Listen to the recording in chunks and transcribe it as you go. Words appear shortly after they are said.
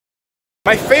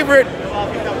My favorite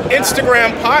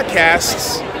Instagram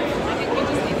podcasts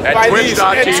at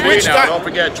Twitch.tv now. Don't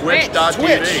forget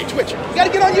Twitch.tv. Twitch. You gotta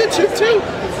get on YouTube too.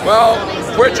 Well,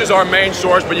 Twitch is our main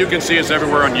source, but you can see us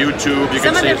everywhere on YouTube.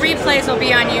 Some of the replays will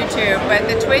be on YouTube, but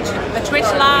the Twitch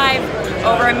Live,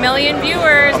 over 1 million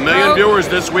viewers. 1 million viewers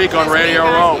this week on Radio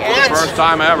Row for the first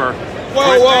time ever.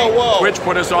 Whoa. Twitch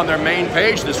put us on their main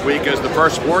page this week as the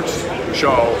first sports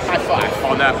show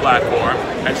on that platform.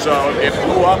 And so it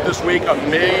blew up this week, 1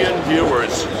 million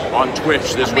viewers on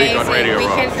Twitch this week on Radio Row. We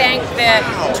can thank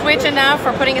the Twitch enough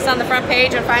for putting us on the front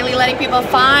page and finally letting people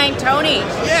find Tony.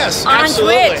 Yes, on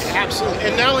absolutely, Twitch. Absolutely.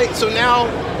 And now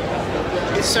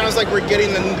it sounds like we're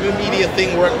getting the new media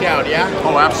thing worked out, yeah?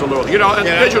 Oh, absolutely. You know, and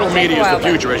digital media is the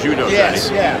future, as you know, yes,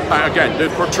 Danny. Yeah. Again, the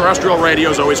terrestrial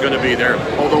radio is always going to be there,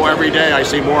 although every day I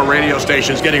see more radio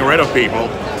stations getting rid of people.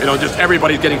 You know, just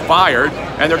everybody's getting fired,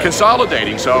 and they're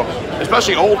consolidating. So,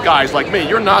 especially old guys like me,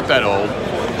 you're not that old,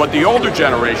 but the older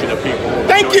generation of people.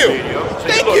 Thank you.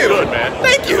 Thank you. Look good, man.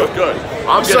 Thank you. You look good.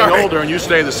 I'm getting older, and you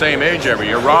stay the same age every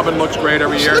year. Robin looks great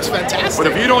every year. She looks fantastic.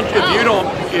 But if you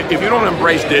don't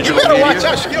embrace digital media, you better watch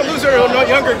out. You'll lose her to a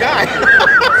younger guy.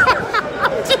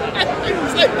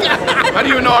 How do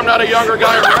you know I'm not a younger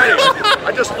guy already?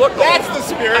 I just look old. That's the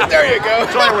spirit. There you go.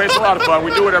 So anyway, it's a lot of fun.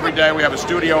 We do it every day. We have a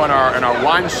studio in our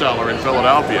wine cellar in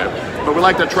Philadelphia. But we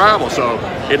like to travel, so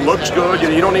it looks good.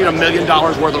 You don't need $1 million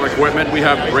worth of equipment. We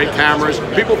have great cameras.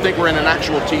 People think we're in an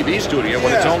actual TV studio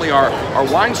when it's only our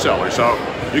wine cellar. So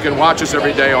you can watch us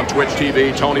every day on Twitch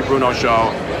TV, Tony Bruno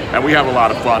Show, and we have a lot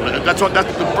of fun. That's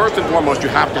the first and foremost. You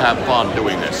have to have fun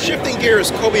doing this. Shifting gears,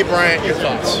 Kobe Bryant, your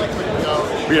thoughts?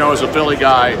 You know, as a Philly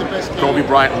guy, Kobe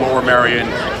Bryant, Lower Merion,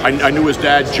 I knew his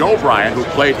dad, Joe Bryant, who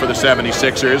played for the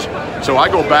 76ers. So I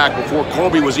go back before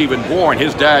Kobe was even born.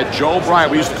 His dad, Joe Bryant,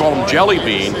 we used to call him Jelly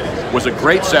Bean, was a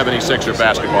great 76er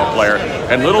basketball player.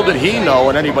 And little did he know,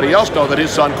 and anybody else know, that his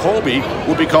son Kobe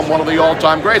would become one of the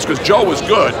all-time greats, because Joe was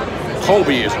good.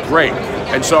 Kobe is great.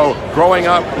 And so, growing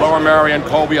up, Lower Merion,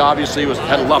 Kobe obviously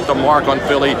had left a mark on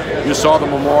Philly. You saw the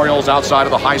memorials outside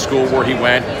of the high school where he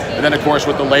went. And then, of course,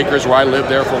 with the Lakers, where I lived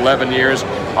there for 11 years,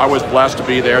 I was blessed to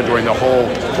be there during the whole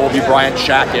Kobe Bryant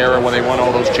Shaq era when they won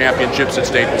all those championships at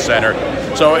Staples Center.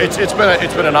 So it's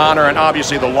been an honor, and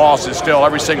obviously the loss is still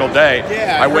every single day.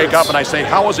 I wake up and I say,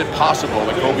 how is it possible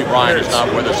that Kobe Bryant is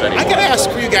not with us anymore? I gotta ask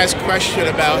you guys a question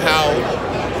about how,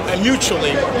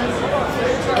 mutually,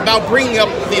 about bringing up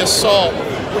the assault,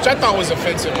 which I thought was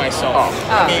offensive myself.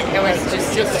 It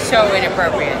was just so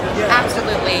inappropriate.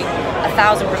 Absolutely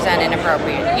 1,000%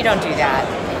 inappropriate. You don't do that.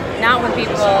 Not when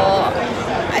people,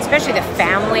 especially the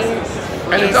family.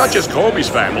 And it's not just Kobe's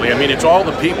family. I mean, it's all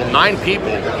the people. 9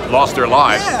 people lost their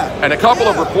lives, and a couple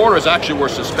of reporters actually were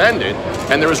suspended.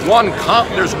 And there's one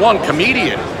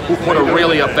comedian who put a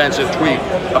really offensive tweet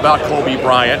about Kobe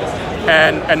Bryant.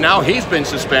 And now he's been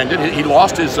suspended. He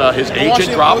lost his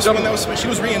agent, dropped him. She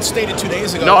was reinstated 2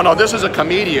 days ago. No, this is a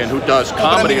comedian who does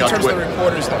comedy on Twitter. The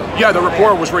reporters, though. Yeah, the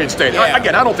reporter was reinstated.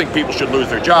 Again, I don't think people should lose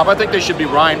their job. I think they should be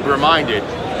reminded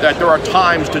that there are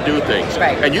times to do things.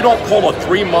 Right. And you don't pull a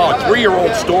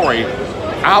 3-year-old story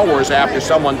hours after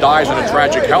someone dies in a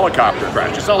tragic helicopter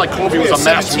crash. It's not like Kobe was a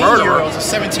mass murderer.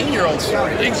 It's a 17-year-old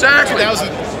story. Exactly.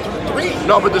 2003.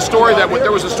 No, but the story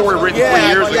there was a story written 3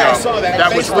 years ago I saw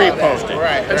that was reposted.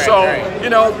 Right. You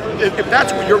know, if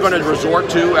that's what you're going to resort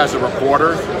to as a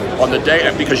reporter on the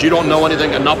day, because you don't know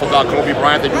anything enough about Kobe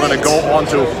Bryant, that you're going to go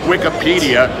onto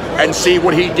Wikipedia and see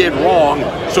what he did wrong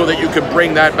so that you can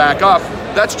bring that back up.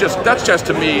 That's just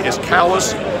to me is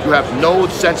callous. You have no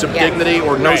sense of dignity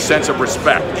or no sense of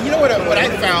respect. And you know what I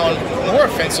found more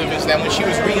offensive is that when she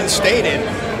was reinstated,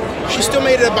 she still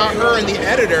made it about her and the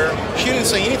editor. She didn't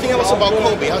say anything else about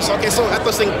Kobe. I was like, okay, so I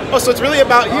was thinking, so it's really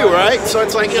about you, right? So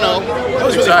it's like, that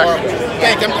was really horrible.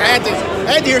 I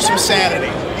had to hear some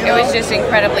sanity. It was just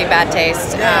incredibly bad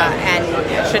taste, and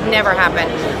should never happen.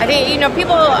 I think,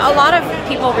 a lot of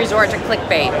people resort to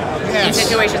clickbait in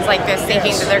situations like this,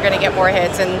 thinking that they're going to get more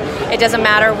hits, and it doesn't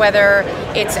matter whether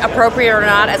it's appropriate or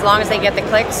not, as long as they get the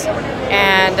clicks.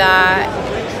 And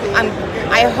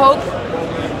I hope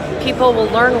people will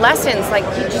learn lessons, like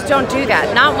you just don't do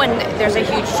that. Not when there's a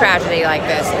huge tragedy like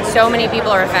this, and so many people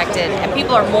are affected, and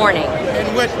people are mourning.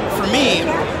 And what, for me,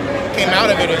 came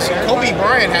out of it is Kobe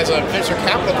Bryant has a venture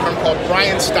capital firm called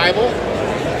Bryant Steinberg.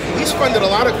 He's funded a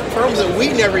lot of firms that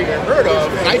we never even heard of,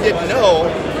 and I didn't know.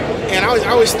 And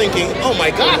I was thinking, oh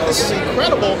my God, this is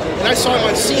incredible. And I saw him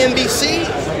on CNBC.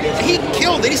 He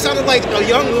killed it. He sounded like a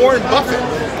young Warren Buffett.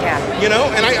 Yeah.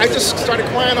 And I just started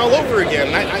crying all over again.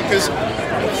 Because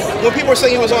when people were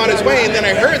saying he was on his way, and then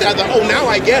I heard that, I thought, oh, now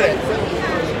I get it.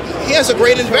 he has a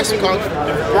great investment called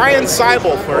Brian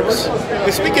Seibel, folks.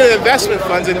 And speaking of investment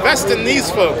funds, invest in these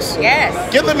folks.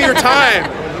 Yes. Give them your time.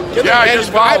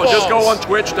 Just follow. Just go on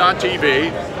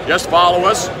Twitch.tv. Just follow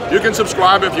us. You can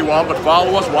subscribe if you want, but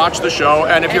follow us, watch the show,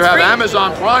 and if you have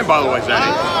Amazon Prime, by the way,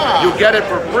 Zenny, you get it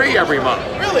for free every month.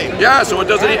 Really? Yeah, so it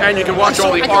doesn't, and you can watch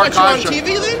all the archives. On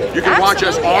TV then? You can watch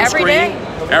us on screen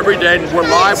every day. We're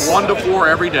live 1 to 4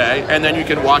 every day, and then you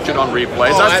can watch it on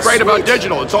replays. That's great about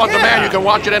digital. It's on demand. You can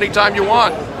watch it anytime you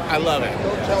want. I love it.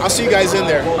 I'll see you guys in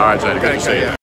there. All right, Zenny, good to see you.